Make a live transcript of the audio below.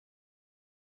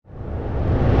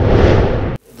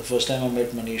the first time I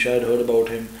met Manish, I had heard about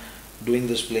him doing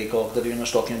this play Cock that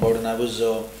was talking about, and I was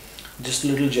just a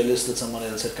little jealous that someone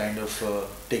else had kind of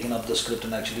taken up the script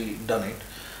and actually done it.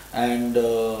 And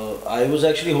I was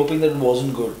actually hoping that it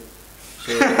wasn't good.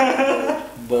 So,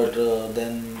 but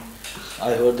then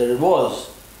I heard that it was.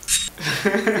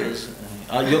 Because,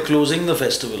 you're closing the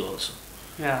festival also.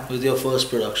 Yeah. With your first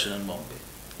production in Bombay.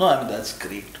 No, I mean that's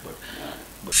great, but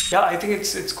yeah, I think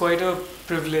it's quite a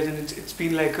privilege, and it's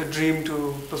been like a dream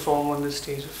to perform on the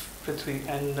stage of Prithvi,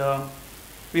 and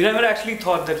we never actually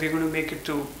thought that we were going to make it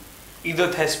to either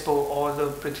Thespo or the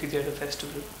Prithvi Theatre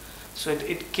Festival. So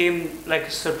it came like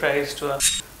a surprise to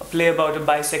us. A play about a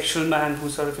bisexual man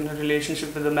who's sort of in a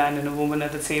relationship with a man and a woman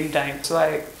at the same time. So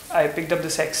I picked up the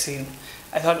sex scene.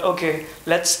 I thought, okay,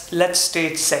 let's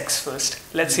stage sex first.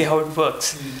 Let's see how it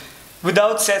works.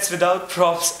 Without sets, without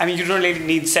props, I mean, you don't really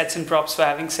need sets and props for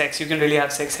having sex. You can really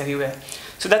have sex anywhere.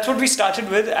 So that's what we started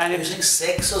with, and it's using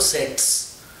sex or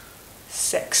sets?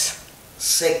 Sex.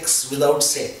 Sex without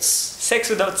sets. Sex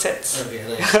without sets. Okay,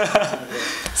 right.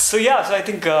 So yeah, so I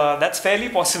think that's fairly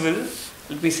possible.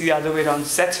 Let me see the other way around.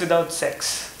 Sets without sex.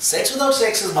 Sex without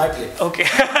sex is my play. Okay.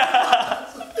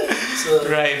 So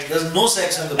right. There's no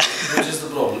sex in the play, which is the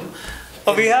problem.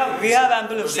 Oh, we have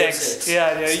ample of sex.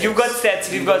 Yeah. Sex. You've got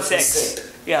sets, we've got sex.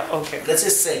 Set. Yeah, okay. Let's say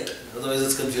set, otherwise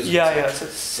it's confusing. Yeah. So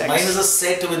sex. Mine is a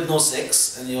set with no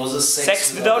sex, and yours is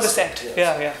sex without a set. Yes.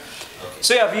 Yeah. Okay.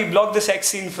 So yeah, we blocked the sex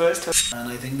scene first. And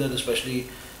I think that especially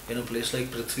in a place like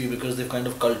Prithvi, because they've kind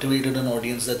of cultivated an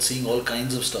audience that's seeing all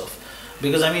kinds of stuff.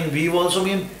 Because I mean, we've also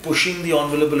been pushing the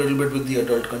envelope a little bit with the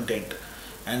adult content.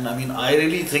 And I mean, I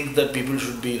really think that people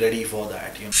should be ready for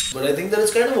that, But I think that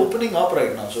it's kind of opening up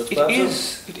right now. So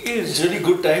it's It's a really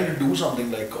good time to do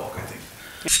something like Cock, I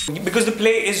think. Because the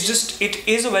play is it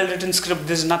is a well-written script.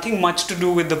 There's nothing much to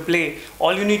do with the play.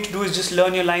 All you need to do is just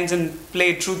learn your lines and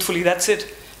play it truthfully. That's it.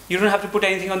 You don't have to put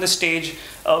anything on the stage.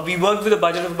 We worked with a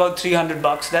budget of about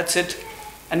 $300. That's it.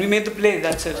 And we made the play.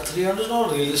 That's it. 300 is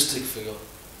not a realistic figure.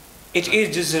 It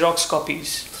is just Xerox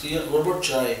copies. What about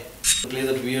Chai? The play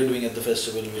that we are doing at the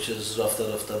festival, which is Rafta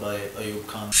Rafta by Ayub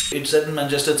Khan. It's set in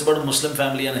Manchester. It's about a Muslim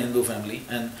family and a Hindu family,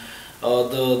 and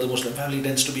the Muslim family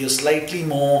tends to be a slightly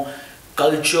more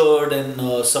cultured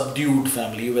and subdued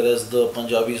family, whereas the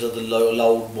Punjabis are the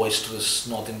loud, boisterous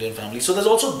North Indian family. So there's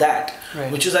also that,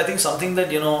 right, which is I think something that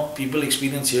people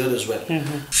experience here as well.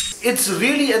 Mm-hmm. It's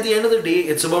really, at the end of the day,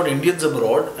 it's about Indians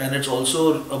abroad, and it's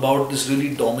also about this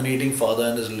really dominating father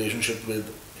and his relationship with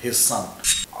his son.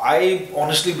 I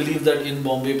honestly believe that in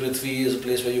Bombay, Prithvi is a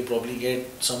place where you probably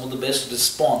get some of the best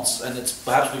response, and it's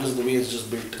perhaps because of the way it's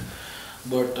just built.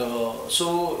 But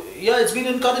so yeah, it's been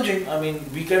encouraging. I mean,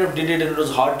 we kind of did it, and it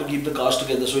was hard to keep the cast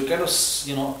together, so it kind of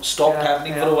stopped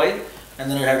happening for a while,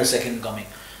 and then it had a second coming.